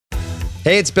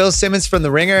Hey, it's Bill Simmons from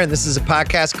The Ringer, and this is a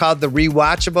podcast called The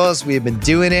Rewatchables. We have been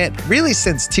doing it really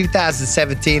since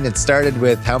 2017. It started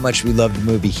with how much we love the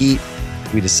movie Heat.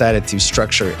 We decided to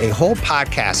structure a whole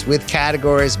podcast with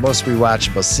categories: most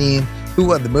rewatchable scene, who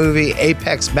won the movie,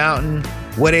 Apex Mountain,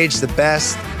 what age the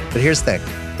best. But here's the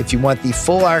thing. If you want the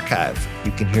full archive,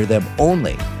 you can hear them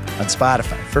only on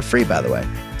Spotify, for free, by the way.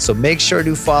 So make sure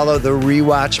to follow The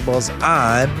Rewatchables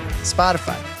on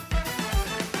Spotify.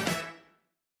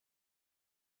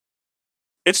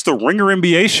 It's the Ringer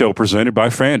NBA show presented by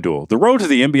FanDuel. The road to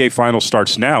the NBA Finals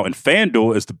starts now, and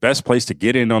FanDuel is the best place to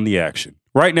get in on the action.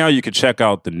 Right now, you can check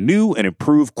out the new and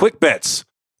improved Quick Bets,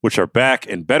 which are back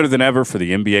and better than ever for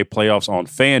the NBA playoffs on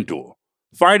FanDuel.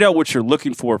 Find out what you're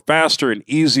looking for faster and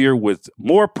easier with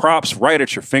more props right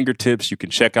at your fingertips. You can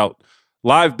check out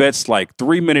live bets like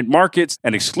 3-minute markets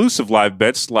and exclusive live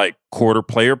bets like quarter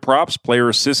player props, player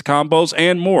assist combos,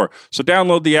 and more. So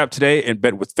download the app today and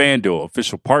bet with FanDuel,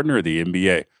 official partner of the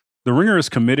NBA. The Ringer is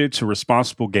committed to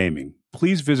responsible gaming.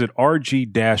 Please visit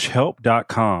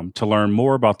rg-help.com to learn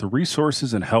more about the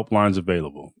resources and helplines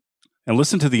available. And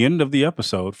listen to the end of the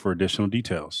episode for additional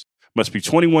details. Must be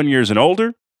 21 years and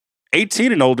older,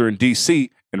 18 and older in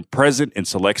D.C., and present in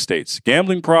select states.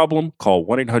 Gambling problem? Call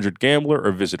 1-800-GAMBLER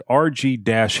or visit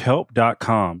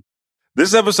rg-help.com.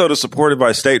 This episode is supported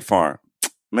by State Farm.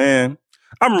 Man,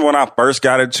 I remember when I first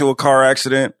got into a car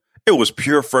accident, it was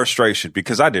pure frustration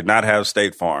because I did not have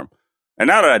State Farm. And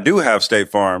now that I do have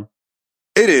State Farm,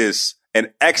 it is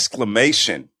an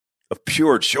exclamation of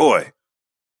pure joy.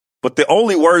 But the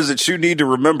only words that you need to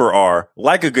remember are,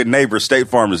 like a good neighbor, State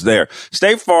Farm is there.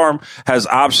 State Farm has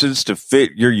options to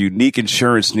fit your unique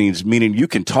insurance needs, meaning you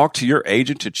can talk to your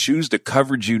agent to choose the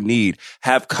coverage you need,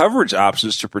 have coverage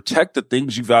options to protect the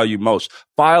things you value most,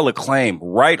 file a claim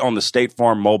right on the State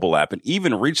Farm mobile app, and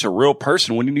even reach a real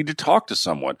person when you need to talk to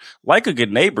someone. Like a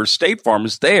good neighbor, State Farm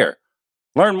is there.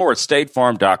 Learn more at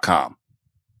statefarm.com.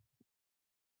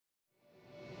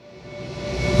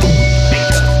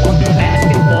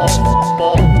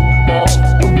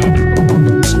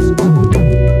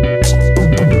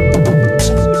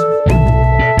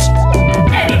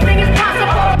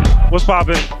 What's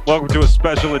poppin'? Welcome to a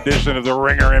special edition of the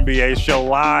Ringer NBA show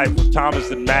live with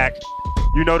Thomas and Mac.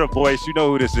 You know the voice. You know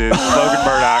who this is. Logan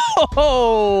Murdoch.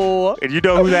 Oh. And you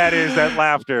know who that is, that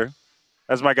laughter.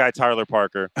 That's my guy, Tyler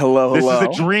Parker. Hello. This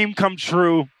is a dream come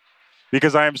true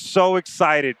because I am so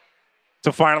excited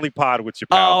to finally pod with you,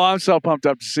 pal. Oh, I'm so pumped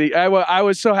up to see. I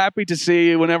was so happy to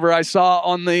see whenever I saw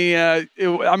on the.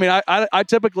 I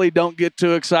typically don't get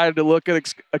too excited to look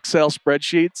at Excel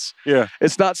spreadsheets. Yeah,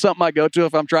 it's not something I go to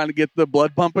if I'm trying to get the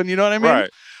blood pumping. You know what I mean? Right.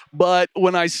 But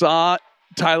when I saw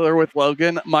Tyler with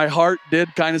Logan, my heart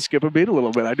did kind of skip a beat a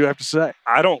little bit. I do have to say.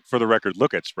 I don't, for the record,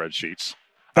 look at spreadsheets.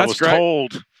 That's I was great.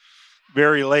 Told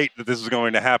very late that this was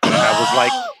going to happen. And I was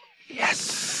like,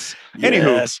 yes.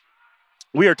 Anywho,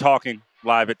 we are talking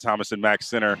live at Thomas and Mack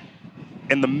Center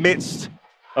in the midst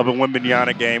of a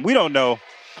Wemby-Mania game. We don't know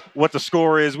what the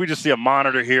score is. We just see a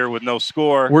monitor here with no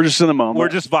score. We're just in the moment. We're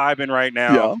just vibing right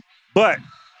now. Yeah. But,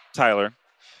 Tyler,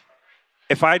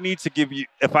 if I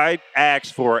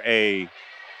ask for a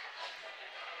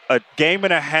game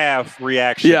and a half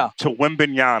reaction to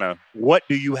Wemby-Mania, what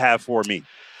do you have for me?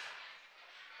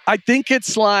 I think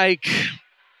it's like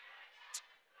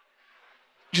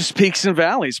just peaks and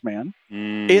valleys, man.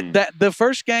 The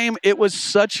first game, it was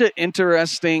such an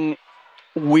interesting,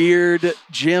 weird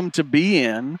gym to be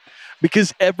in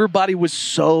because everybody was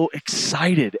so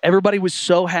excited. Everybody was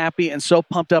so happy and so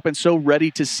pumped up and so ready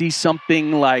to see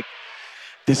something like,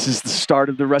 this is the start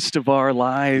of the rest of our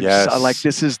lives. Yes. Like,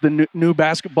 this is the new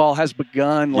basketball has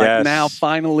begun. Like, now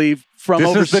finally from this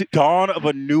overseas. Is the dawn of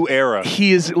a new era.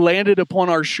 He has landed upon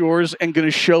our shores and going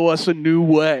to show us a new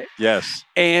way. Yes.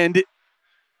 And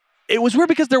it was weird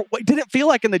because there didn't feel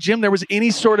like in the gym there was any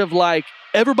sort of like,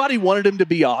 everybody wanted him to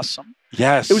be awesome.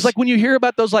 Yes. It was like when you hear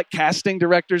about those like casting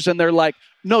directors and they're like,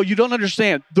 no, you don't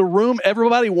understand. The room,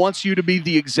 everybody wants you to be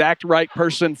the exact right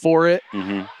person for it.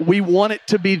 Mm-hmm. We want it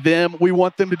to be them. We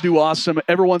want them to do awesome.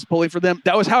 Everyone's pulling for them.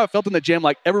 That was how I felt in the gym.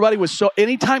 Like everybody was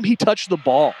anytime he touched the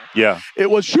ball, it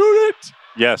was shoot it.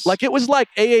 Yes. Like it was like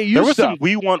AAU There was stuff. some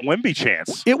we want Wemby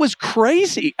chants. It was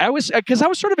crazy. Because I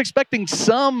was sort of expecting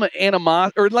some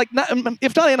animosity, or like, not,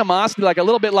 if not animosity, like a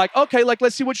little bit like, okay, like,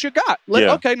 let's see what you got.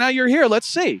 Okay, now you're here. Let's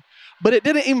see. But it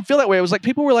didn't even feel that way. It was like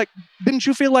people were like, didn't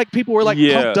you feel like people were like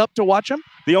pumped up to watch him?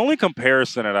 The only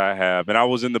comparison that I have, and I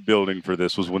was in the building for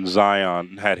this, was when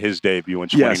Zion had his debut in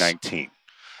 2019. Yes.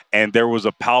 And there was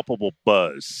a palpable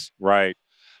buzz, right?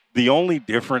 The only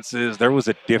difference is there was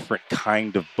a different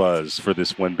kind of buzz for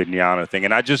this Wemby-Mania thing.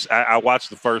 And I watched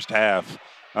the first half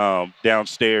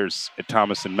downstairs at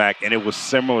Thomas and Mack, and it was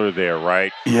similar there,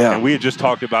 right? Yeah. And we had just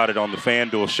talked about it on the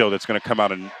FanDuel show that's going to come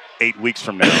out in 8 weeks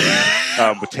from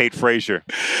now with Tate Frazier.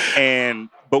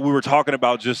 But we were talking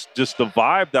about just the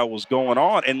vibe that was going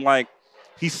on, and like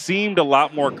he seemed a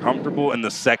lot more comfortable in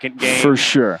the second game for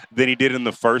sure than he did in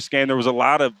the first game. There was a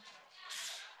lot of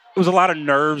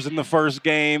nerves in the first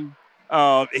game.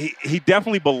 He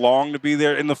definitely belonged to be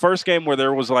there in the first game where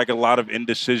there was like a lot of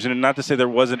indecision, and not to say there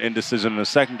wasn't indecision in the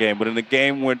second game, but in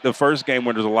the first game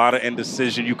where there's a lot of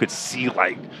indecision, you could see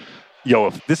like, yo,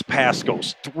 if this pass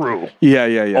goes through, yeah.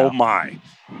 Oh my.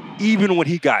 Even when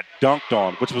he got dunked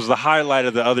on, which was the highlight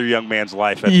of the other young man's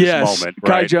life at this moment.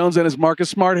 Right? Kai Jones and his Marcus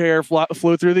Smart hair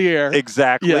flew through the air.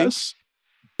 Exactly. Yes.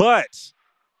 But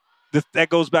that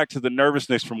goes back to the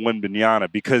nervousness from Wemby-Mania,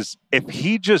 because if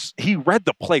he read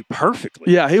the play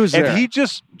perfectly. Yeah, he was there. If he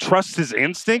just trusts his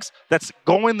instincts, that's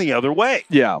going the other way.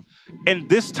 Yeah. And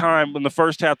this time in the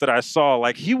first half that I saw,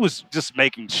 like he was just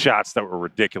making shots that were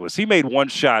ridiculous. He made one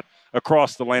shot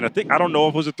across the lane. I don't know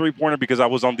if it was a 3-pointer because I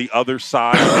was on the other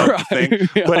side of the thing,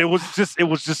 yeah. But it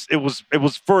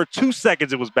was for 2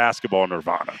 seconds, it was basketball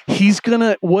nirvana.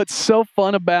 What's so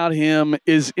fun about him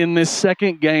is in this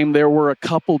second game, there were a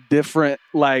couple different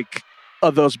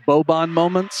of those Boban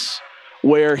moments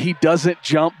where he doesn't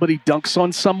jump, but he dunks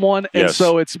on someone. And yes.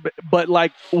 So but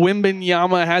like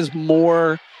Wemby-Mania has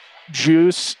more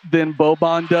juice than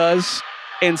Boban does.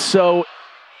 And so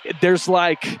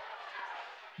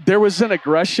there was an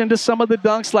aggression to some of the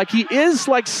dunks. Like he is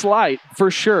slight for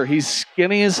sure. He's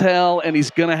skinny as hell and he's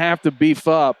going to have to beef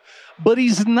up, but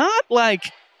he's not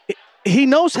he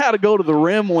knows how to go to the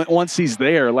rim once he's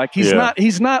there. Like he's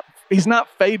not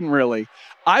fading really.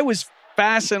 I was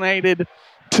fascinated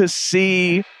to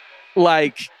see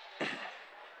the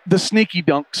sneaky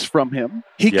dunks from him.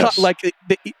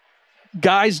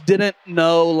 Guys didn't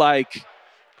know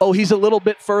he's a little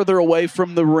bit further away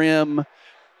from the rim.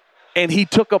 And he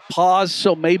took a pause,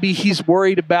 so maybe he's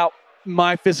worried about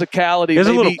my physicality. He's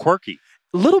a little quirky.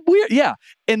 A little weird, yeah.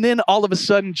 And then all of a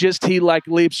sudden, he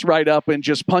leaps right up and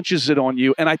just punches it on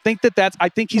you. And I think I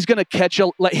think he's going to catch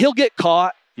he'll get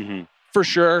caught for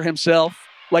sure himself.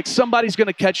 Somebody's going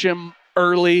to catch him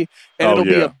early, and it'll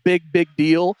be a big, big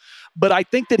deal. But I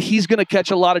think that he's going to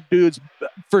catch a lot of dudes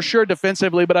for sure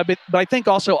defensively, but I think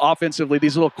also offensively,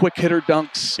 these little quick hitter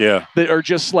dunks that are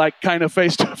just kind of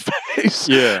face to face,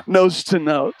 nose to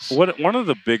nose. One of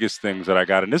the biggest things that I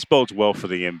got, and this bodes well for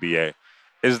the NBA,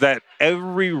 is that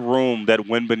every room that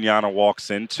Wemby-Mania walks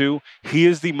into, he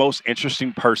is the most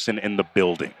interesting person in the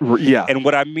building. Yeah. And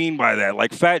what I mean by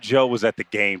that, Fat Joe was at the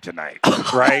game tonight,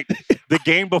 right? The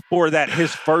game before that,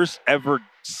 his first ever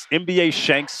NBA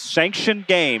sanctioned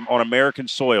game on American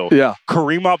soil. Yeah.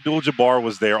 Kareem Abdul-Jabbar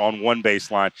was there on one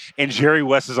baseline, and Jerry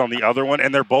West is on the other one,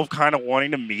 and they're both kind of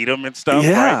wanting to meet him and stuff.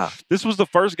 Yeah. Right? This was the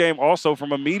first game also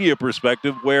from a media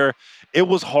perspective where it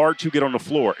was hard to get on the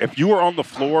floor. If you were on the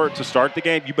floor to start the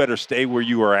game, you better stay where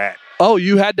you were at. Oh,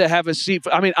 you had to have a seat.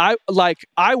 I mean, I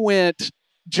went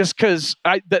just because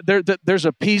there's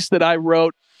a piece that I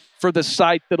wrote for the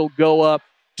site that'll go up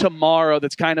tomorrow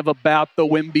that's kind of about the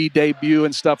Wemby debut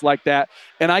and stuff like that.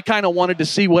 And I kind of wanted to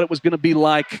see what it was going to be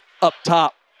like up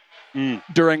top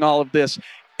during all of this.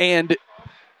 And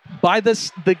by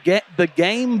the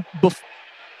game,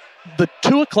 the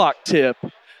 2:00 tip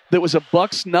that was a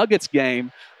Bucks-Nuggets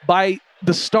game, by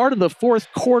the start of the fourth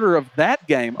quarter of that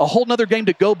game, a whole nother game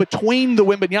to go between the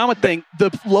Wemby-Mania thing,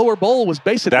 the lower bowl was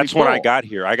basically That's full. when I got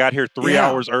here. I got here 3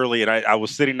 hours early, and I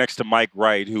was sitting next to Mike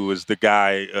Wright, who is the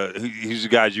guy, he's the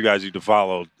guy you guys need to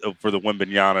follow for the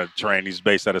Wemby-Mania train. He's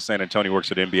based out of San Antonio,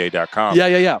 works at NBA.com.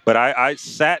 Yeah. But I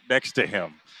sat next to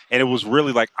him. And it was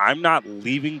really I'm not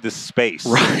leaving the space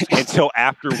until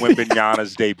after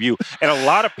Wemby-Mania's debut. And a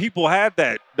lot of people had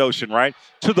that notion, right?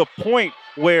 To the point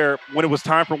where when it was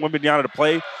time for Wemby-Mania to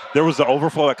play, there was the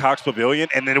overflow at Cox Pavilion.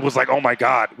 And then it was oh, my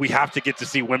God, we have to get to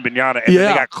see Wemby-Mania. And then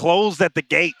they got closed at the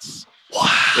gates. Wow.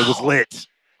 It was lit.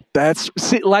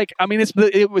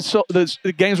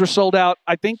 The games were sold out,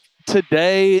 I think,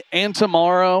 today and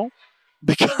tomorrow.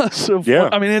 Because of,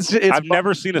 it's I've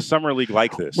never seen a summer league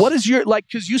like this. What is your,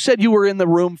 because you said you were in the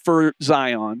room for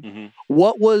Zion. Mm-hmm.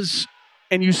 What was,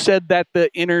 and you said that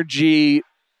the energy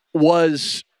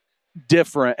was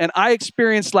different. And I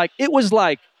experienced it was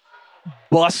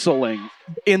bustling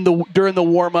during the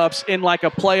warm-ups in a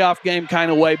playoff game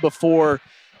kind of way before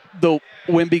the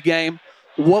Wemby game.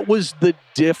 What was the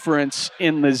difference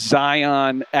in the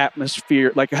Zion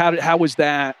atmosphere? How was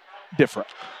that different?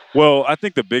 Well, I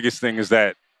think the biggest thing is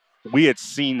that we had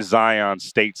seen Zion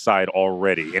stateside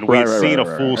already, and we had seen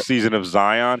a full season of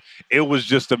Zion. It was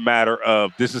just a matter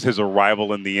of this is his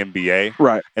arrival in the NBA,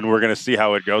 right? And we're going to see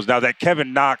how it goes. Now that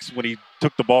Kevin Knox, when he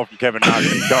took the ball from Kevin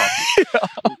Knox and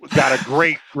dunked, got a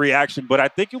great reaction, but I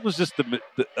think it was just the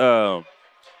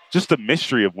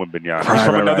mystery of Wemby-Mania. He's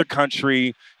from another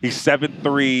country. He's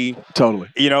 7'3". Totally.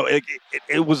 You know,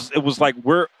 it was like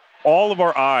all of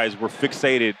our eyes were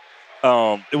fixated.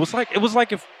 It was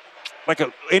like if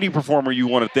any performer you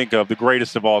want to think of, the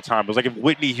greatest of all time. It was like if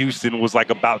Whitney Houston was like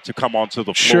about to come onto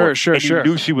the floor. Sure. You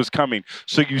knew she was coming.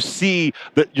 So you see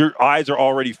that your eyes are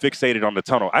already fixated on the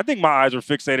tunnel. I think my eyes are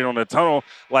fixated on the tunnel.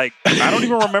 Like, I don't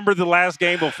even remember the last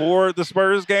game before the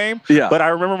Spurs game. Yeah. But I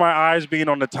remember my eyes being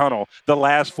on the tunnel the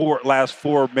last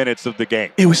four minutes of the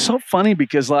game. It was so funny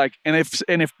because like, and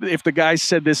if the guys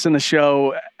said this in the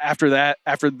show after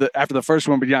the first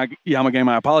Wemby-Mania game,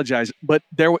 I apologize. But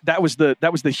that was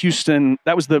the Houston.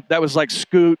 That was like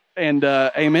Scoot and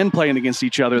Amen playing against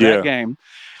each other that game.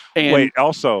 And wait,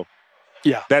 also,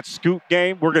 that Scoot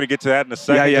game, we're going to get to that in a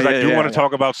second because I do want to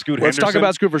talk about Scoot Henderson. Let's talk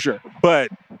about Scoot for sure. But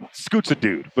Scoot's a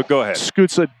dude. But go ahead.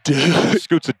 Scoot's a dude.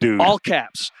 Scoot's a dude. All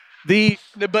caps.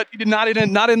 But not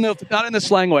in the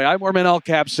slang way. I more meant all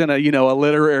caps in a a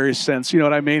literary sense. You know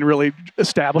what I mean? Really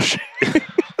establishing.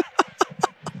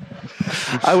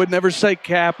 I would never say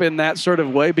cap in that sort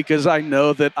of way because I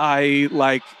know that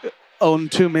I own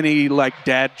too many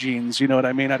dad genes. You know what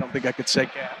I mean? I don't think I could say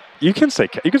cap. You can say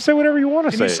cap. You can say whatever you want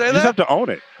to say. You say that? You just have to own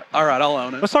it. All right, I'll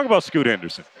own it. Let's talk about Scoot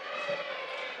Henderson.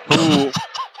 Who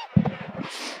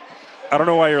I don't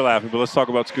know why you're laughing, but let's talk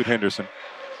about Scoot Henderson,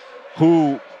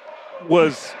 who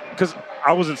was because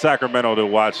I was in Sacramento to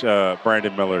watch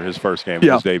Brandon Miller his first game,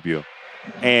 his debut.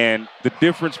 And the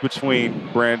difference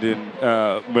between Brandon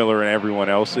Miller and everyone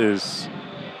else is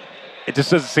it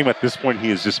just doesn't seem at this point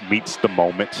he just meets the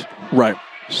moment. Right.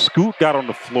 Scoot got on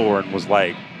the floor and was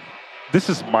like, this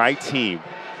is my team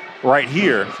right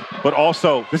here, but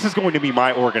also this is going to be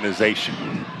my organization.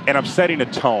 And I'm setting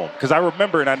a tone. Because I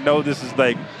remember, and I know this is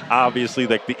obviously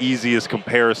the easiest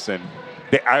comparison,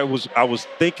 that I was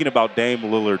thinking about Dame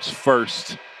Lillard's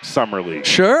first summer league.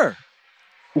 Sure.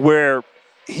 Where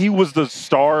he was the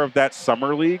star of that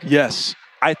summer league. Yes.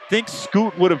 I think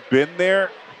Scoot would have been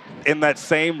there in that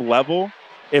same level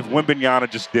if Wemby-Mania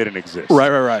just didn't exist.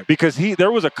 Right. Because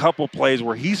there was a couple plays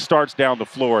where he starts down the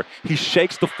floor, he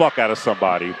shakes the fuck out of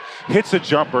somebody, hits a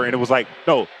jumper, and it was like,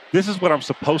 no, this is what I'm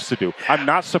supposed to do. I'm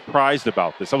not surprised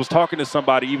about this. I was talking to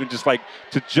somebody even just to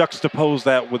juxtapose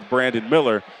that with Brandon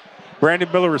Miller.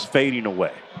 Brandon Miller is fading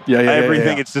away.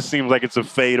 Everything, it just seems like it's a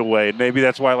fade away. Maybe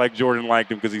that's why Jordan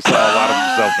liked him because he saw a lot of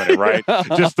himself in it, right?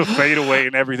 Just the fade away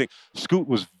and everything. Scoot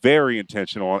was very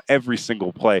intentional on every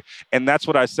single play. And that's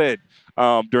what I said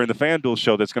during the FanDuel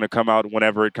show that's going to come out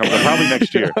whenever it comes out, probably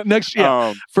next year.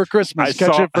 For Christmas.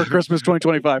 Catch it for Christmas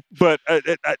 2025. But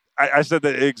I said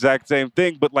the exact same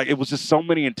thing, but it was just so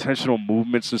many intentional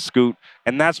movements in Scoot.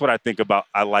 And that's what I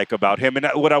like about him. And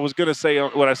what I was going to say,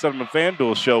 what I said on the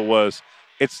FanDuel show was,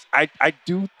 I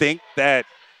do think that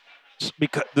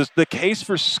because the case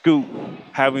for Scoot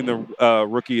having the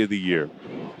Rookie of the Year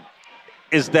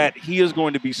is that he is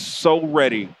going to be so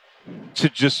ready to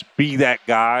just be that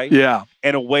guy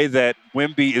in a way that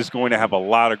Wemby is going to have a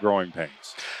lot of growing pains.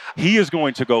 He is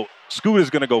going to go, Scoot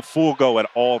is going to go full go at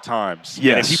all times.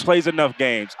 Yes. And if he plays enough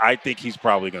games, I think he's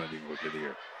probably going to be Rookie of the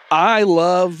Year. I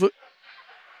love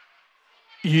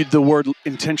the word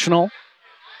intentional.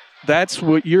 That's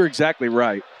what you're exactly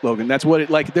right, Logan. That's what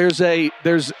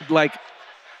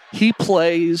he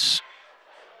plays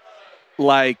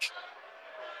like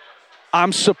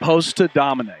I'm supposed to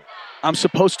dominate. I'm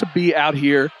supposed to be out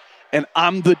here and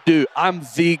I'm the dude. I'm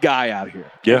the guy out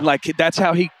here. Yeah. And that's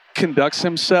how he conducts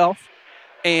himself.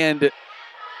 And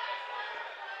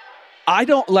I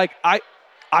don't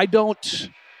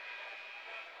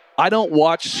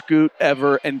watch Scoot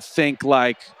ever and think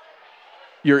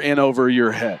you're in over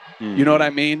your head. Mm-hmm. You know what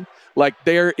I mean?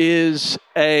 There is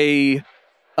the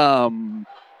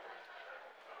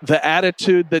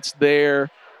attitude that's there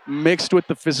mixed with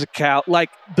the physical.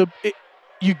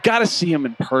 You got to see him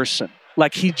in person.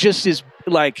 He just is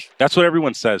That's what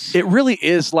everyone says. It really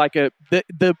is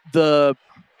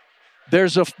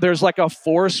there's a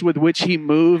force with which he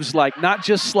moves. Not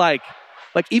just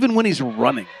even when he's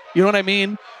running. You know what I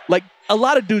mean? A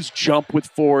lot of dudes jump with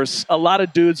force. A lot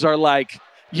of dudes are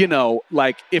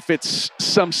if it's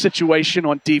some situation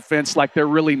on defense, they're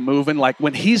really moving.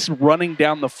 When he's running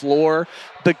down the floor,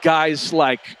 the guy's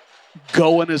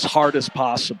going as hard as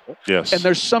possible. Yes. And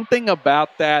there's something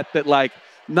about that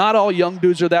not all young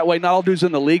dudes are that way. Not all dudes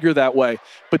in the league are that way.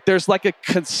 But there's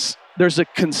there's a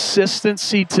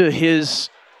consistency to his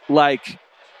like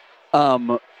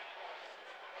I'm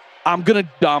going to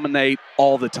dominate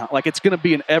all the time. Like, it's going to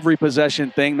be an every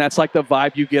possession thing. That's like the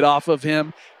vibe you get off of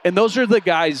him. And those are the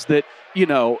guys that, you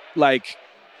know, like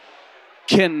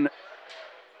can,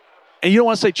 and you don't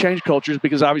want to say change cultures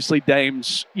because obviously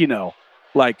Dame's, you know,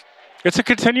 like. It's a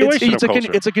continuation of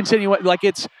culture. It's a continuation. Like,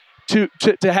 it's to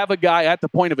have a guy at the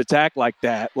point of attack like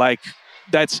that, like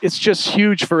it's just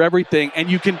huge for everything.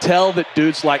 And you can tell that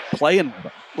dudes like playing with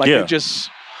him. Like, it just.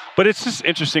 But it's just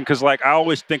interesting because, like, I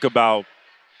always think about,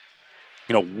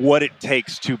 you know, what it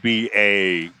takes to be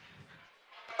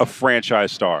a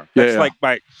franchise star.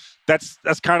 That's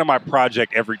that's kind of my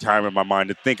project every time in my mind,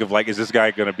 to think of, like, is he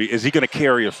going to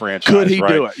carry a franchise? Could he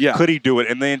do it? Yeah. Could he do it?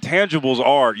 And the intangibles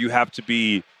are, you have to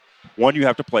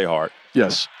play hard.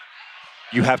 Yes.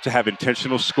 You have to have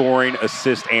intentional scoring,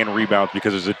 assists, and rebounds,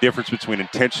 because there's a difference between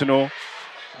intentional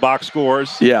box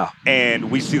scores. Yeah. And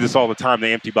we see this all the time, the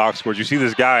empty box scores. You see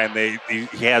this guy, and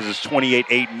he has his 28,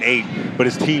 8, and 8, but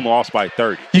his team lost by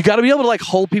 30. You got to be able to, like,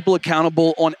 hold people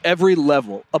accountable on every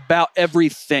level about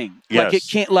everything. Yes. Like, it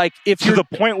can't, like, if to the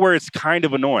point where it's kind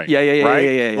of annoying.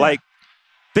 Yeah. Like,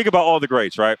 think about all the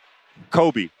greats, right?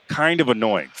 Kobe, kind of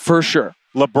annoying. For sure.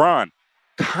 LeBron,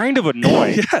 kind of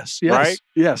annoying. Yes. Right?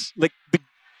 Yes. Like,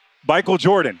 Michael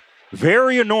Jordan,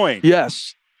 very annoying.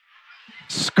 Yes.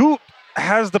 Scoot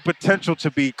has the potential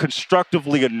to be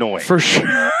constructively annoying. For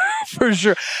sure. For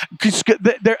sure.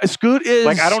 Scoot is,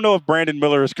 like, I don't know if Brandon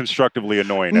Miller is constructively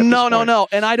annoying at this point. No.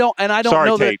 And I don't Sorry,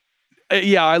 know Tate. that.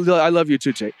 Yeah, I love you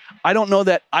too, Tate. I don't know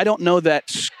that,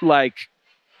 like,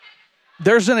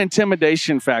 there's an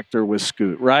intimidation factor with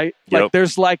Scoot, right? Yep. Like,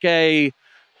 there's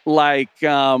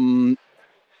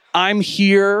I'm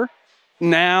here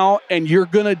now and you're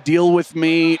going to deal with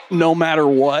me no matter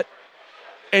what.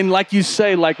 And like you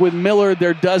say, like with Miller,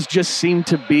 there does just seem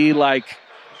to be like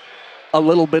a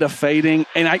little bit of fading.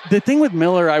 And the thing with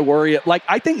Miller, I worry, like,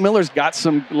 I think Miller's got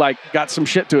some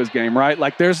shit to his game, right?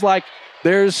 Like, there's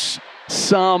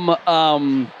some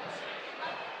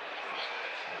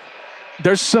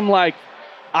like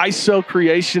ISO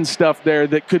creation stuff there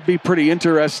that could be pretty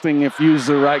interesting if used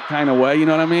the right kind of way. You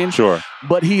know what I mean? Sure.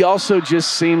 But he also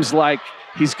just seems like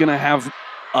he's going to have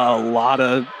a lot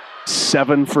of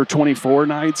 7 for 24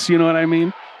 nights. You know what I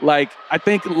mean? Like, I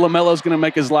think LaMelo's going to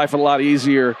make his life a lot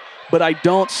easier, but I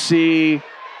don't see.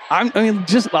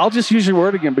 I'll just use your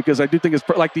word again, because I do think it's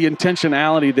like the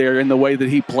intentionality there in the way that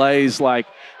he plays. Like,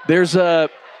 there's a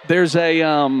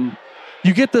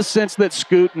you get the sense that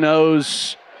Scoot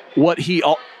knows what he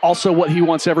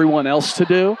wants everyone else to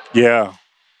do. Yeah.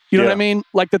 You know what I mean?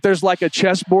 Like, that there's like a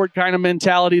chessboard kind of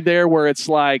mentality there where it's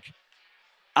like,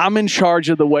 I'm in charge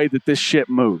of the way that this shit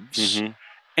moves. Mm-hmm.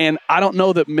 And I don't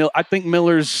know that I think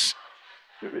Miller's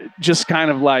just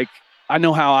kind of like, I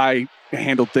know how I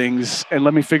handle things and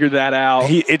let me figure that out.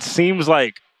 It seems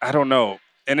like, I don't know.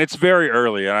 And it's very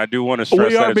early, and I do want to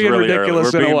stress that it's really early.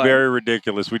 We're being very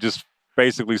ridiculous. We just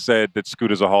basically said that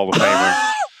Scoot is a Hall of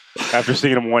Famer after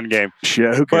seeing him one game.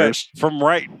 Shit, who cares? But from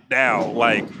right now,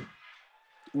 like,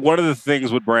 one of the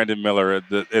things with Brandon Miller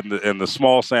in the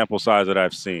small sample size that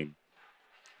I've seen,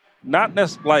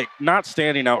 not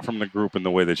standing out from the group in the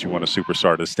way that you want a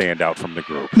superstar to stand out from the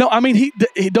group. No, I mean, he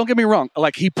don't get me wrong.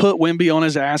 Like, he put Wemby on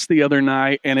his ass the other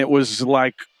night, and it was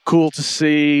like cool to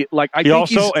see. Like, I think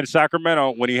also in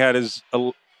Sacramento, when he had his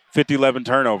 50-11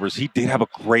 turnovers, he did have a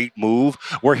great move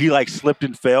where he like slipped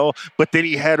and fell, but then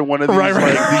he had one of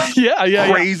these these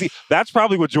crazy. That's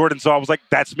probably what Jordan saw. I was like,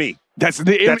 that's me. That's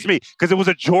me, because it was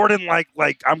a Jordan like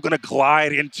I'm gonna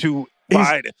glide into.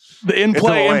 The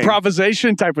in-play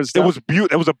improvisation type of stuff.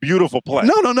 It was a beautiful play.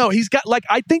 No. He's got, like,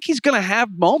 I think he's going to have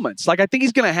moments. Like, I think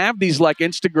he's going to have these like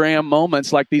Instagram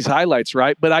moments, like these highlights,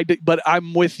 right? But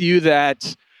I'm with you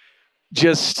that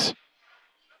just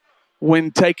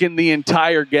when taking the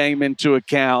entire game into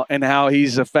account and how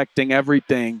he's affecting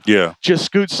everything. Yeah. Just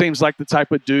Scoot seems like the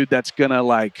type of dude that's going to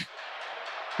like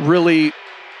really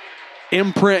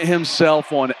imprint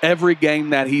himself on every game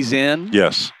that he's in.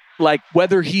 Yes. Like,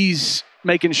 whether he's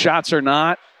making shots or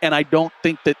not, and I don't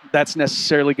think that that's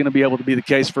necessarily going to be able to be the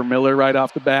case for Miller right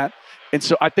off the bat. And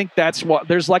so I think that's what,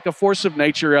 there's like a force of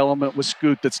nature element with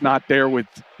Scoot that's not there with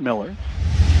Miller.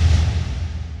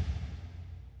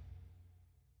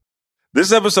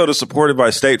 This episode is supported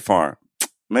by State Farm.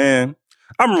 Man,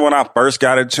 I remember when I first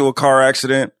got into a car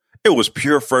accident, it was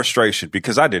pure frustration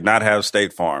because I did not have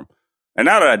State Farm. And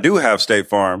now that I do have State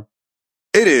Farm,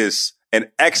 it is an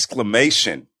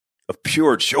exclamation of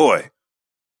pure joy.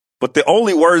 But the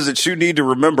only words that you need to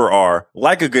remember are,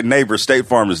 like a good neighbor, State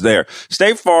Farm is there.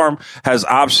 State Farm has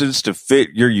options to fit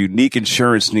your unique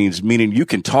insurance needs, meaning you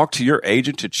can talk to your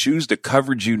agent to choose the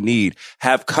coverage you need,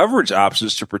 have coverage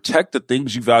options to protect the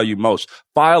things you value most,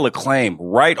 file a claim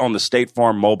right on the State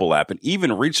Farm mobile app, and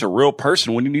even reach a real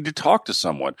person when you need to talk to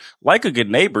someone. Like a good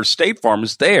neighbor, State Farm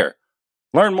is there.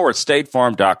 Learn more at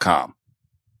statefarm.com.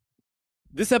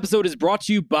 This episode is brought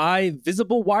to you by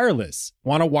Visible Wireless.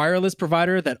 Want a wireless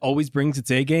provider that always brings its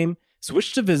A game?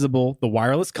 Switch to Visible, the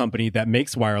wireless company that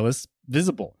makes wireless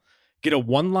visible. Get a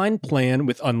one-line plan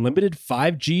with unlimited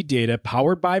 5G data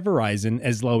powered by Verizon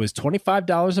as low as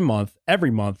 $25 a month,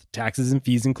 every month, taxes and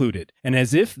fees included. And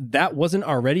as if that wasn't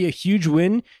already a huge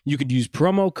win, you could use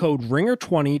promo code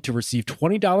RINGER20 to receive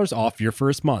 $20 off your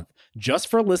first month, just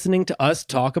for listening to us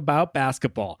talk about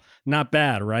basketball. Not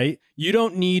bad, right? You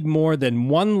don't need more than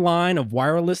one line of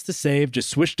wireless to save. Just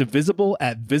switch to Visible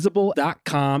at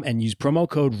visible.com and use promo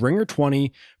code RINGER20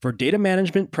 for data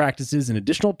management practices and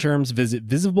additional terms. Visit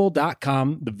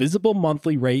visible.com. The Visible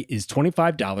monthly rate is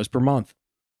 $25 per month.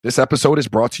 This episode is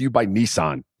brought to you by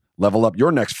Nissan. Level up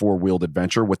your next four-wheeled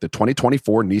adventure with the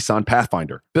 2024 Nissan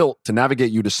Pathfinder, built to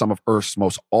navigate you to some of Earth's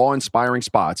most awe-inspiring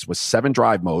spots with 7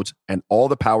 drive modes and all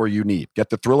the power you need.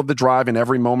 Get the thrill of the drive in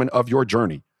every moment of your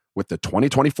journey with the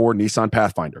 2024 Nissan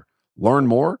Pathfinder. Learn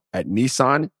more at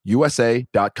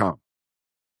nissanusa.com.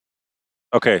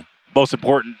 Okay, most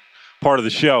important part of the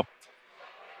show.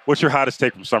 What's your hottest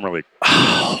take from Summer League?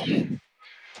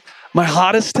 My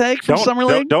hottest take from Summer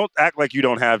League? Don't act like you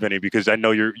don't have any, because I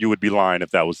know you would be lying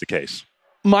if that was the case.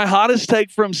 My hottest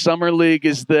take from Summer League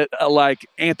is that,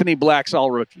 Anthony Black's all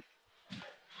rookie.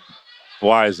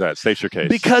 Why is that? State your case.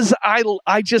 Because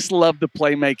I just love the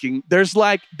playmaking.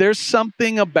 There's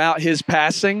something about his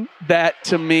passing that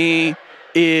to me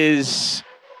is,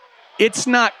 it's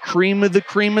not cream of the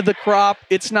crop.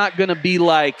 It's not going to be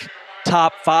like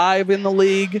top 5 in the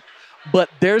league, but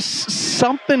there's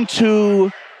something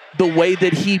to the way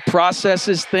that he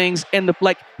processes things, and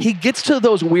he gets to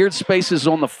those weird spaces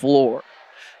on the floor.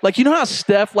 You know how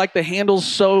Steph, the handle's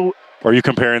so... Are you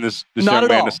comparing this young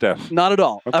man to Steph? Not at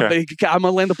all. Okay. I'm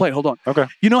going to land the plane. Hold on. Okay.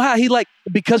 You know how he,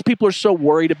 because people are so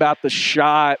worried about the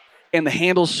shot and the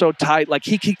handle's so tight,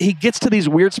 he gets to these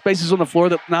weird spaces on the floor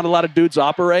that not a lot of dudes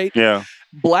operate. Yeah.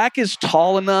 Black is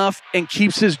tall enough and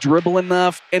keeps his dribble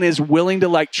enough and is willing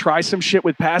to, try some shit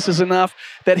with passes enough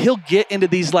that he'll get into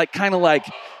these,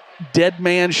 dead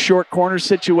man short corner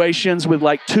situations with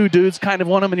 2 dudes kind of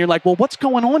on him, and you're like, well, what's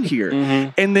going on here?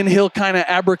 Mm-hmm. And then he'll kind of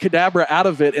abracadabra out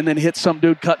of it and then hit some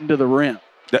dude cutting to the rim.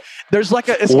 There's what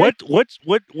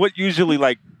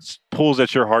usually pulls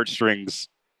at your heartstrings?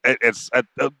 It's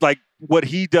what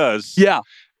he does. Yeah.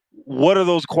 What are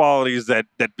those qualities that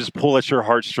just pull at your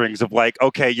heartstrings of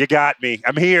okay, you got me.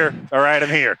 I'm here. All right, I'm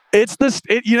here. It's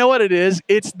you know what it is?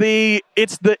 It's the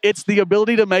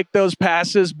ability to make those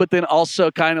passes, but then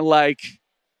also kind of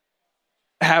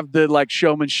have the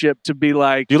showmanship to be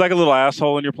Do you like a little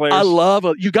asshole in your players? I love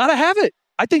it. You got to have it.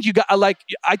 I think you got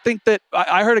I think that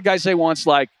I heard a guy say once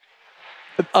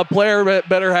a player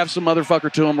better have some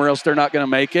motherfucker to them or else they're not going to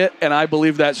make it. And I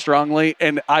believe that strongly.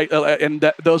 And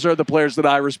those are the players that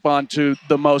I respond to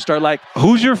the most are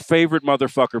who's your favorite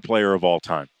motherfucker player of all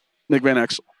time? Nick Van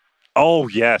Exel. Oh,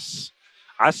 yes.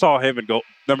 I saw him and go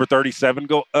number 37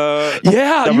 go.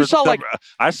 Yeah, you saw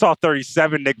I saw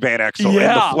 37 Nick Van Exel in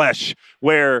the flesh,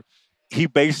 where he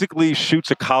basically shoots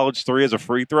a college 3 as a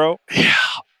free throw. Yeah.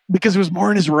 Because it was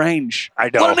more in his range. I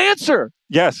know. What an answer.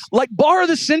 Yes. Bar of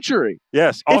the century.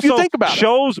 Yes. If also, you think about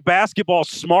shows basketball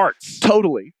smarts.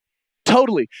 Totally.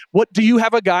 What do you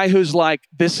have a guy who's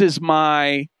this is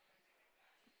my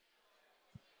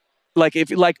what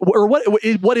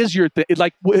is your thing?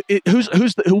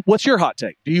 What's your hot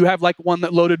take? Do you have one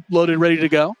that loaded ready to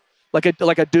go? Like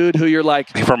a dude who you're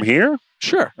from here?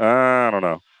 Sure. I don't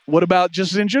know. What about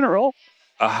just in general?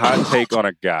 A hot take on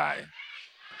a guy.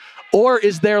 Or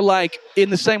is there in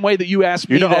the same way that you asked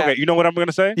me that? Okay, you know what I'm going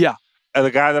to say? Yeah.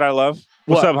 The guy that I love.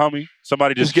 What's up, homie?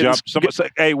 Somebody just jumped.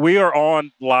 Hey, we are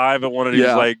on live at one of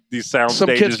these these sound some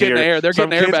stages kids getting here. air. They're some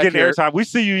getting air back here. Airtime. We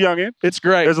see you, youngin. It's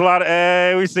great. There's a lot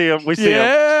of we see them. We see them.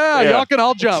 Yeah, y'all can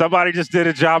all jump. Somebody just did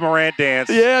a Ja Morant dance.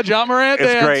 Yeah, Ja Morant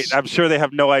dance. It's great. I'm sure they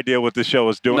have no idea what the show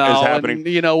is doing. Is happening.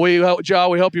 And, we hope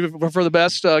you for the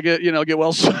best. Get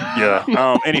well soon. Yeah.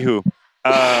 Anywho,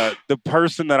 the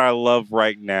person that I love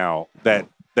right now that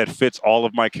fits all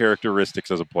of my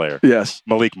characteristics as a player. Yes.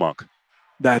 Malik Monk.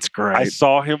 That's great. I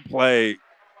saw him play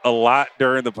a lot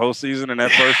during the postseason in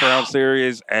that first round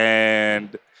series,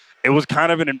 and it was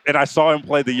kind of and I saw him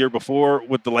play the year before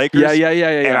with the Lakers. Yeah.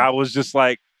 And I was just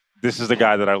this is the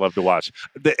guy that I love to watch.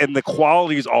 And the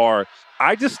qualities are,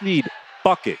 I just need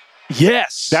fuck it.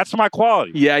 Yes. That's my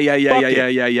quality.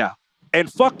 Yeah.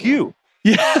 And fuck you.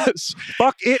 Yes.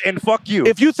 Fuck it and fuck you.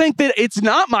 If you think that it's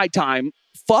not my time,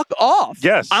 fuck off.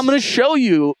 Yes. I'm going to show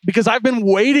you, because I've been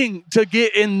waiting to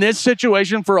get in this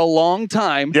situation for a long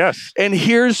time. Yes. And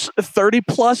here's 30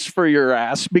 plus for your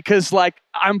ass, because like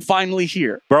I'm finally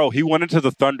here. Bro, he went into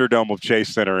the Thunderdome of Chase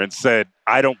Center and said,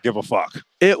 I don't give a fuck.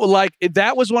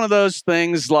 That was one of those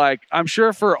things, like, I'm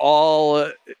sure for all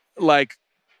like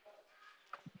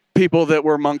people that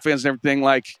were Monk fans and everything,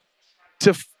 like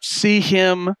to see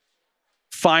him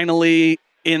finally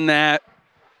in that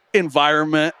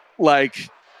environment, like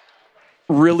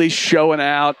really showing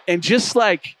out and just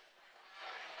like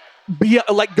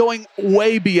going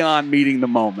way beyond meeting the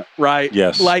moment, right?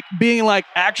 Yes. Like being like,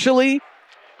 actually,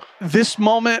 this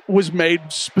moment was made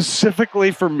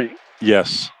specifically for me.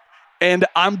 Yes. And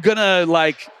I'm gonna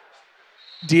like,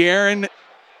 De'Aaron,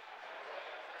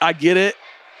 I get it.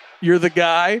 You're the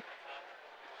guy.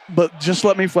 But just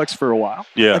let me flex for a while.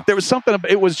 Yeah. Like there was something,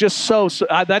 it was just so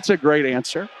that's a great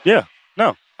answer. Yeah.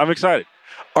 No, I'm excited.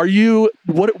 Are you,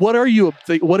 what are you,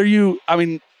 I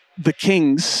mean, the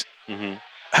Kings,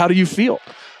 how do you feel?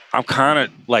 I'm kind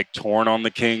of like torn on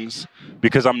the Kings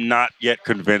because I'm not yet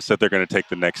convinced that they're going to take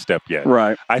the next step yet.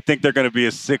 Right. I think they're going to be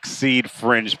a 6-seed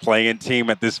fringe play-in team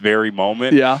at this very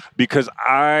moment. Yeah. Because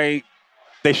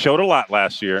they showed a lot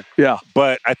last year. Yeah.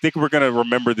 But I think we're going to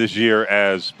remember this year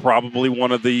as probably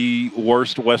one of the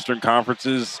worst Western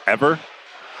conferences ever.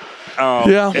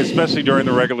 Yeah. Especially during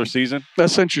the regular season.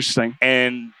 That's interesting.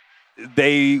 And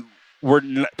they were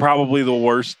probably the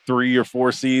worst 3 or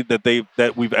 4 seed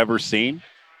that we've ever seen.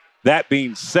 That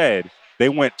being said, they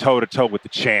went toe-to-toe with the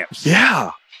champs.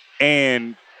 Yeah.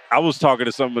 And I was talking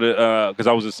to some of the because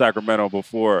I was in Sacramento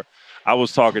before. I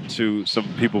was talking to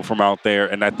some people from out there,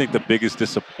 and I think the biggest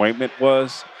disappointment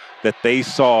was that they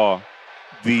saw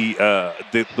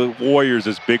the Warriors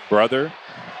as big brother,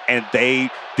 and they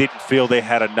didn't feel they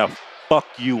had enough fuck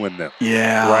you in them.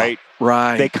 Yeah.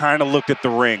 Right. They kind of looked at the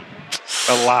ring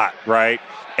a lot, right?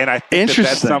 And I think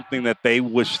that's something that they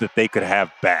wish that they could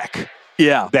have back.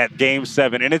 Yeah. That Game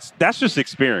 7, and that's just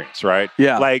experience, right?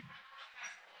 Yeah. Like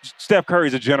Steph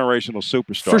Curry's a generational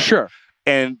superstar. For sure.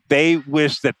 And they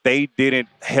wish that they didn't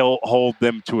hold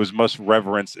them to as much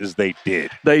reverence as they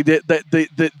did. They did.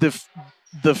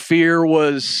 The fear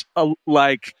was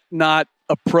like not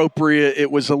appropriate.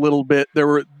 It was a little bit.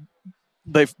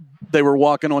 They were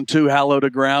walking on too hallowed a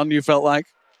ground. You felt like.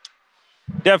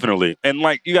 Definitely, and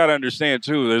like you got to understand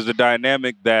too. There's a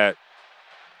dynamic that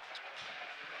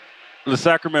the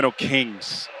Sacramento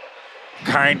Kings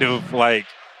kind of like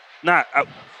not.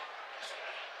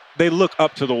 They look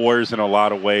up to the Warriors in a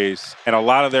lot of ways, and a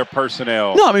lot of their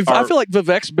personnel. No, I mean, I feel like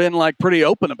Vivek's been like pretty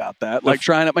open about that. Like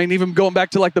trying to, I mean, even going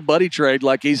back to like the buddy trade,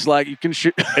 like he's like, you can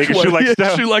shoot, shoot like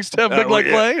Steph. Shoot like Steph, big like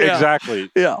Clay. Yeah. Exactly.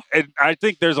 Yeah. And I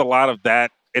think there's a lot of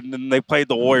that. And then they played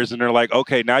the Warriors, and they're like,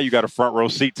 okay, now you got a front row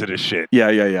seat to this shit.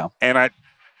 Yeah. And I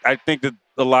think that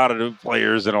a lot of the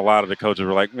players and a lot of the coaches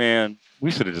were like, man,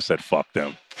 we should have just said fuck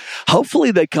them.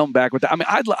 Hopefully they come back with that. I mean,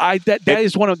 that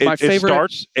is one of my favorite. It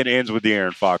starts and ends with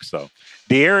De'Aaron Fox, though.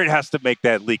 De'Aaron has to make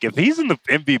that leak. If he's in the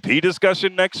MVP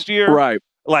discussion next year, right?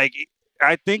 Like,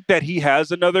 I think that he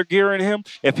has another gear in him.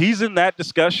 If he's in that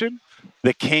discussion,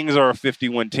 the Kings are a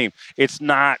 50-win team. It's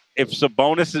not if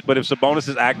Sabonis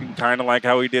is acting kind of like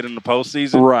how he did in the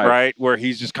postseason, right? Where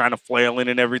he's just kind of flailing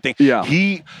and everything. Yeah,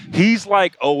 he's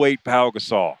like 08 Pau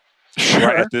Gasol. Sure.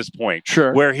 Right at this point,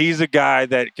 sure. Where he's a guy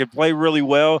that can play really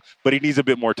well, but he needs a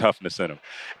bit more toughness in him.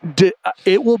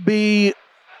 It will be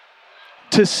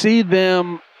to see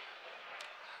them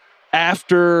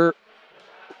after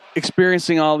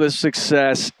experiencing all this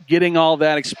success, getting all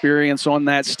that experience on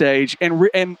that stage, and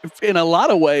in a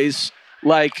lot of ways,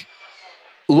 like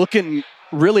looking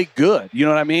really good. You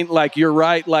know what I mean? Like you're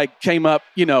right. Like came up,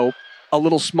 a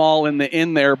little small in the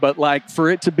end there, but like for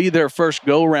it to be their first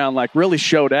go round, like really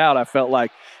showed out. I felt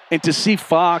like, and to see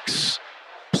Fox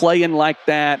playing like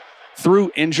that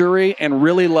through injury and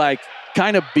really like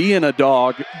kind of being a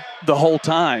dog the whole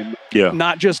time. Yeah.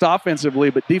 Not just offensively,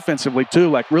 but defensively too.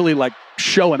 Like really like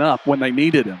showing up when they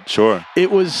needed him. Sure.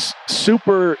 It was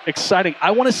super exciting.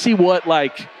 I want to see what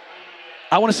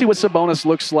Sabonis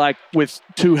looks like with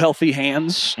 2 healthy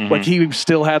hands. Mm-hmm. Like he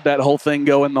still had that whole thing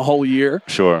going the whole year.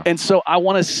 Sure. And so I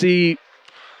want to see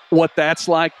what that's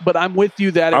like. But I'm with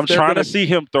you that I'm trying to see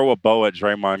him throw a bow at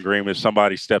Draymond Green if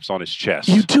somebody steps on his chest.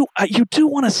 You do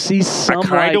want to see some. I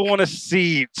kind of want to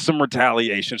see some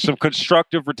retaliation, some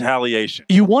constructive retaliation.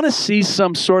 You want to see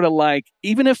some sort of like,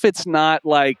 even if it's not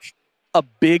like a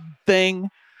big thing,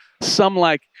 some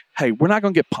like, hey, we're not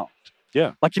going to get pumped.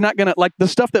 Yeah. Like, you're not going to, like the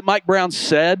stuff that Mike Brown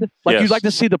said, like, Yes. you'd like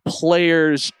to see the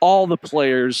players, all the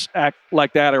players act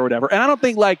like that or whatever. And I don't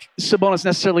think, like, Sabonis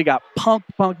necessarily got punked,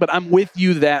 but I'm with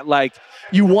you that, like,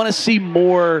 you want to see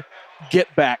more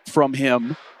get back from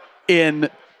him in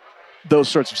those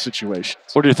sorts of situations.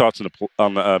 What are your thoughts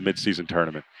on the midseason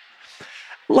tournament?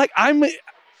 Like,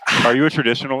 Are you a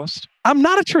traditionalist? I'm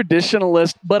not a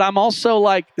traditionalist, but I'm also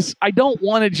like, I don't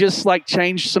want to just like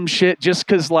change some shit just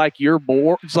because like you're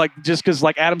bored. It's like just because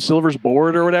like Adam Silver's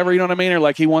bored or whatever, you know what I mean? Or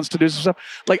like he wants to do some stuff.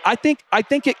 Like I think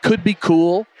it could be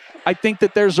cool. I think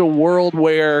that there's a world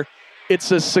where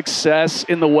it's a success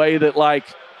in the way that like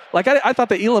I thought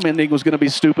the Elam ending was going to be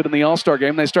stupid in the All-Star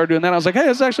game. And they started doing that. I was like, hey,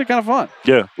 it's actually kind of fun.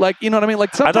 Yeah. Like, you know what I mean?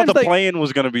 Like I sometimes thought the play-in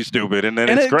was going to be stupid, and then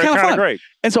it's great, kind of great.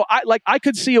 And so I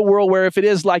could see a world where if it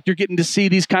is like you're getting to see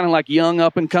these kind of like young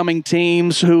up-and-coming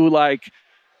teams who like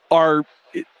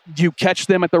you catch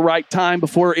them at the right time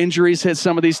before injuries hit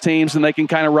some of these teams and they can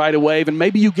kind of ride a wave. And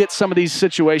maybe you get some of these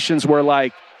situations where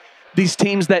like these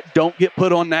teams that don't get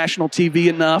put on national TV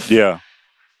enough. Yeah.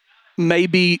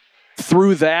 Maybe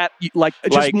through that, like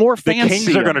just more fans. The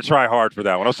Kings are going to try hard for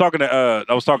that one. I was talking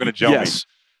to Joni, yes.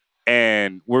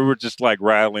 and we were just like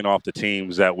rattling off the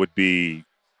teams that would be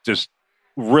just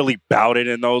really bouted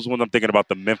in those ones. I'm thinking about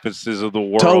the Memphises of the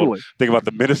world. Totally. Thinking about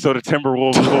the Minnesota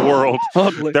Timberwolves of the world.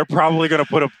 Totally. They're probably going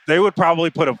to they would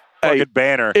probably put a fucking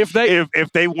banner. If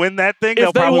they win that thing,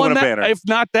 they'll probably win a banner. If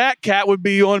not that, Cat would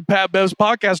be on Pat Bev's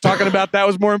podcast talking about that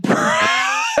was more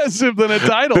impressive than a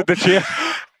title.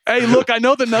 Hey, look, I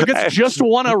know the Nuggets just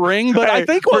won a ring, but I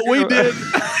think what we did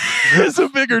is a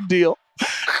bigger deal.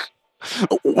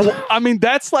 I mean,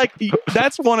 that's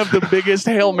one of the biggest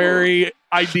Hail Mary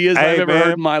ideas I've ever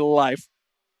heard in my life.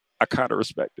 I kind of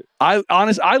respect it.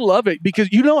 I love it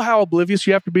because you know how oblivious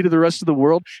you have to be to the rest of the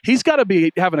world. He's got to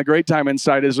be having a great time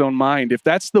inside his own mind. If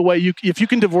that's the way if you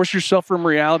can divorce yourself from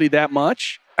reality that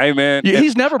much. Hey, man.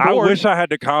 He's never bored. I wish I had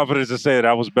the confidence to say that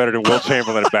I was better than Will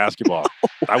Chamberlain at basketball.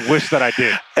 I wish that I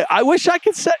did. I wish I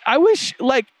could say,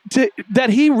 that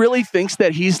he really thinks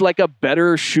that he's like a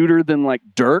better shooter than like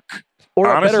Dirk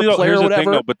or honestly, a better player or whatever.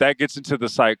 Thing, though, but that gets into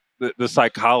the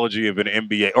psychology of an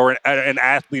NBA or an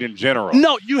athlete in general.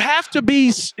 No, you have to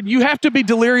be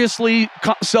deliriously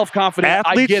self-confident.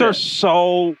 Athletes are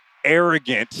so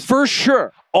arrogant. For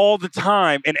sure. All the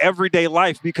time in everyday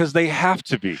life because they have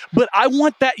to be. But I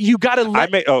want that. You got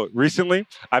to recently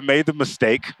I made the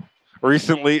mistake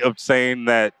of saying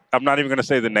that I'm not even going to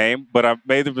say the name, but I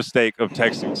made the mistake of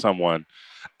texting someone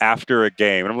after a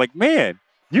game. And I'm like, man,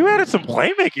 you added some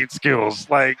playmaking skills.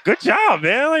 Like, good job,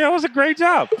 man. Like, that was a great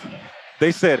job.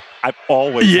 They said, I've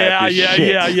always had this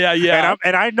shit. Yeah.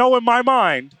 And I know in my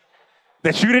mind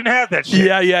that you didn't have that shit.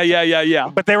 Yeah.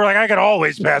 But they were like, I could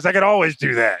always pass. I could always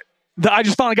do that. I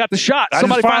just finally got the shot.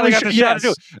 Somebody finally got the shot to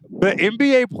do it. The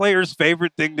NBA player's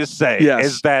favorite thing to say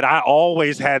is that I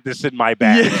always had this in my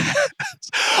bag.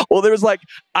 Yes. Well, there was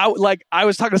I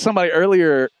was talking to somebody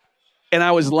earlier, and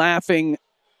I was laughing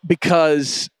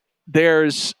because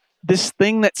there's this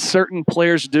thing that certain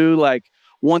players do, like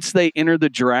once they enter the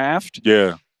draft.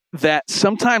 Yeah. That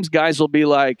sometimes guys will be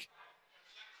like,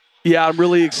 yeah, I'm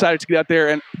really excited to get out there,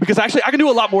 and because actually I can do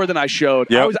a lot more than I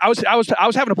showed. Yep. I was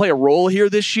having to play a role here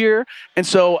this year, and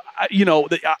so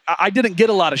I didn't get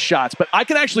a lot of shots, but I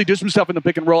can actually do some stuff in the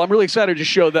pick and roll. I'm really excited to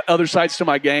show the other sides to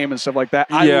my game and stuff like that.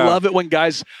 I love it when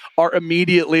guys are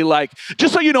immediately like,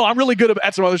 just so you know, I'm really good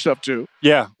at some other stuff too.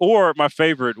 Yeah, or my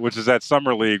favorite, which is that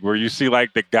summer league where you see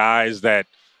like the guys that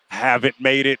haven't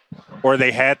made it or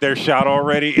they had their shot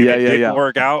already and it didn't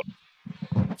work out.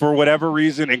 For whatever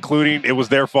reason, including it was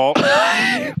their fault.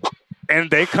 And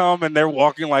they come and they're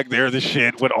walking like they're the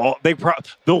shit with all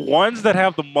the ones that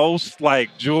have the most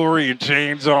like jewelry and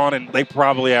chains on, and they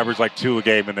probably average like 2 a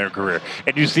game in their career.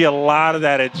 And you see a lot of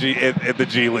that at the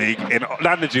G League, and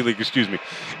not in the G League, excuse me,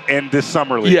 in this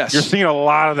summer league. Yes. You're seeing a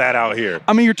lot of that out here.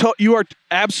 I mean, you are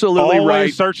absolutely always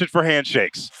right. Searching for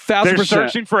handshakes. 1,000%. They're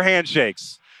searching for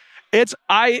handshakes.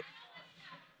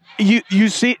 You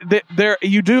see that there.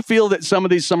 You do feel that some of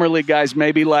these summer league guys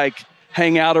maybe like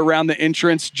hang out around the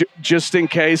entrance just in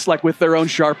case, like with their own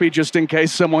Sharpie, just in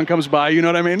case someone comes by. You know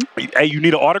what I mean? Hey, you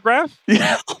need an autograph?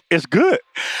 Yeah, it's good.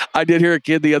 I did hear a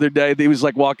kid the other day. He was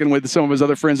like walking with some of his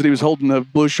other friends, and he was holding the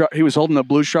blue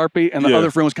Sharpie, and the other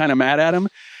friend was kind of mad at him.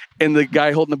 And the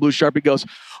guy holding the blue Sharpie goes,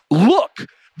 "Look,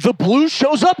 the blue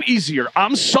shows up easier.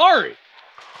 I'm sorry."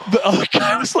 The other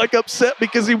guy was like upset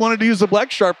because he wanted to use the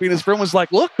black Sharpie, and his friend was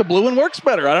like, "Look, the blue one works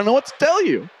better. I don't know what to tell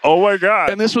you." Oh my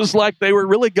God. And this was like, they were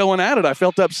really going at it. I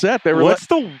felt upset. They were what's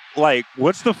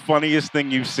the funniest thing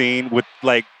you've seen with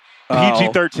like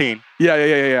PG-13?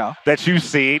 Yeah. That you've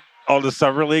seen on the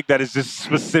Summer League that is just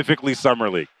specifically Summer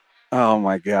League. Oh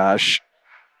my gosh.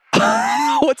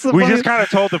 What's the We funny- just kind of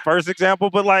told the first example,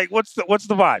 but like, what's the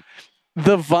vibe?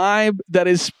 The vibe that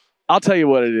is, I'll tell you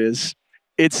what it is.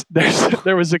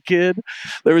 There was a kid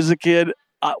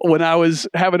when I was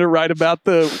having to write about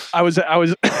I was it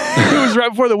was right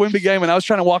before the Wemby game, and I was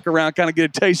trying to walk around, kind of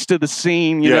get a taste of the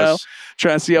scene, you know,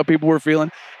 trying to see how people were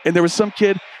feeling. And there was some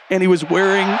kid, and he was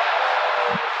wearing,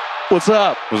 what's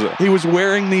up? He was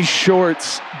wearing these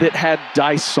shorts that had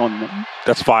dice on them.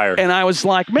 That's fire. And I was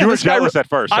like, man, you were this guy jealous at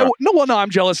first. Huh? No,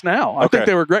 I'm jealous now. I Okay. think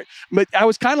they were great. But I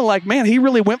was kind of like, man, he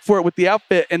really went for it with the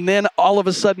outfit. And then all of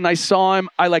a sudden I saw him.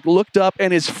 I like looked up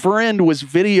and his friend was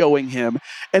videoing him.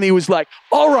 And he was like,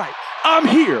 all right, I'm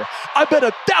here. I bet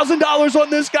 $1,000 on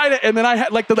this guy. And then I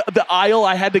had like the aisle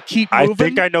I had to keep moving. I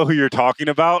think I know who you're talking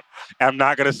about. I'm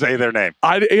not going to say their name.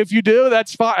 If you do,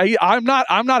 that's fine. I'm not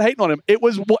hating on him. It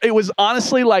was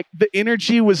honestly like the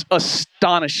energy was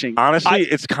astonishing. Honestly,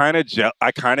 it's kind of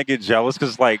I kind of get jealous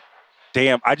because like,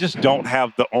 damn, I just don't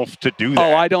have the oomph to do that.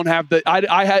 Oh, I don't have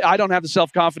I don't have the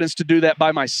self-confidence to do that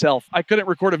by myself. I couldn't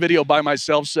record a video by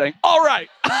myself saying, all right,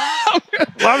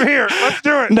 I'm here. Let's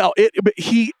do it. No,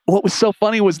 what was so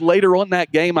funny was later on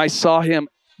that game, I saw him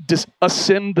just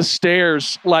ascend the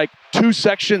stairs like 2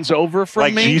 sections over from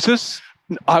like me. Jesus?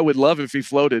 I would love if he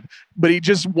floated, but he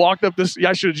just walked up this.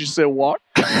 I should have just said walk.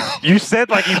 You said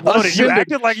like he floated. You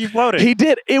acted like he floated. He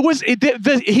did.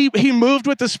 He moved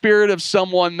with the spirit of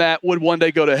someone that would one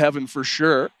day go to heaven for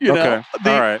sure. You know?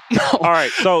 All right. All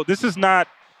right. So this is not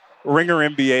Ringer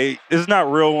NBA. This is not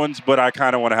Real Ones, but I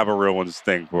kind of want to have a Real Ones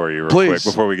thing for you real quick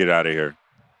before we get out of here.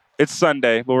 It's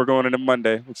Sunday, but we're going into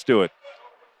Monday. Let's do it.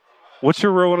 What's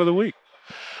your Real One of the week?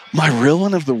 My Real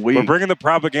One of the week. We're bringing the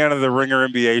propaganda of the Ringer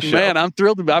NBA show. Man, I'm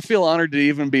thrilled. I feel honored to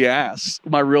even be asked.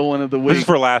 My Real One of the week. This is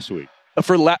for last week.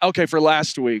 For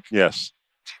last week. Yes.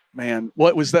 Man,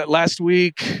 what was that last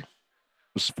week? It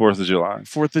was 4th of July.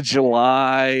 4th of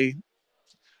July.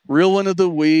 Real One of the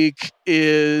week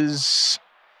is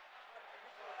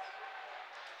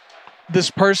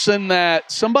this person that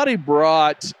somebody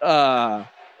brought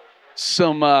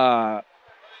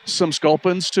some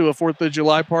Sculpins to a 4th of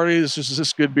July party. This is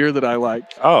this good beer that I like.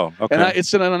 Oh, okay. And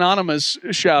it's an anonymous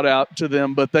shout out to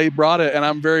them, but they brought it, and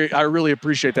I really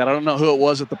appreciate that. I don't know who it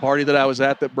was at the party that I was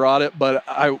at that brought it, but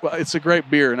it's a great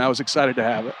beer, and I was excited to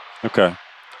have it. Okay.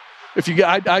 If you,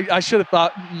 I should have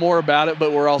thought more about it,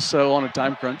 but we're also on a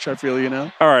time crunch. I feel, you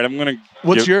know. All right, I'm gonna.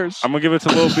 What's yours? I'm gonna give it to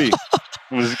Lil B.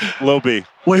 Lil B.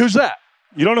 Wait, who's that?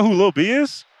 You don't know who Lil B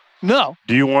is? No.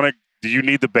 Do you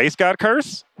need the base god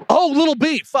curse? Oh, Lil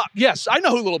B. Fuck. Yes, I know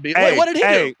who Lil B is. Hey, Wait, what did he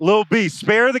do? Lil B,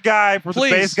 spare the guy for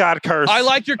Please. the base god curse. I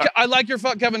like your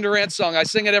Fuck Kevin Durant song. I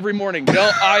sing it every morning.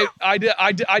 I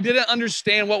didn't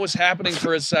understand what was happening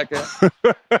for a second.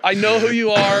 I know who you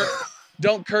are.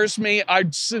 Don't curse me. I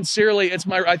sincerely,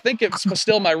 I think it's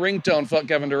still my ringtone, Fuck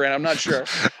Kevin Durant. I'm not sure.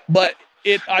 But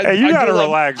you gotta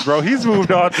relax, bro. He's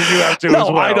moved on to you have to as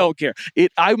well. No, I don't care.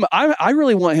 I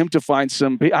really want him to find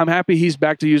I'm happy he's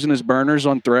back to using his burners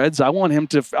on Threads. I want him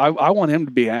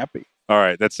to be happy. All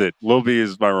right, that's it. Lil B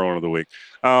is my Real One of the week.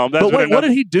 But what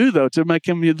did he do though to make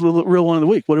him the Real One of the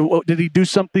week? What did he do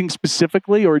something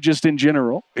specifically or just in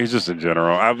general? He's just in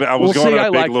general. I was going on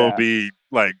a big Lil B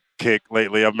kick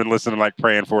lately. I've been listening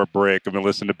Praying for a Brick. I've been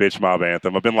listening to Bitch Mob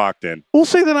Anthem. I've been locked in. We'll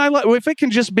say that if it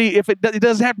can just be, if it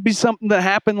doesn't have to be something that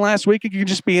happened last week, it can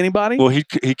just be anybody. Well, he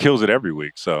kills it every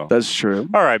week, so. That's true.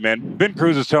 All right, man. Ben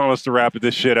Cruz is telling us to wrap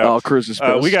this shit up. Oh, Cruz is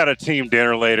pissed. We got a team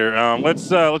dinner later.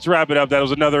 Let's wrap it up. That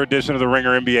was another edition of the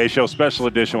Ringer NBA Show, special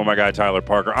edition with my guy Tyler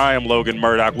Parker. I am Logan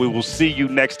Murdoch. We will see you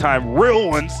next time. Real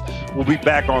Ones will be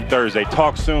back on Thursday.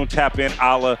 Talk soon. Tap in.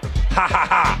 Allah. Ha ha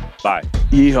ha. Bye.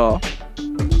 Yeehaw.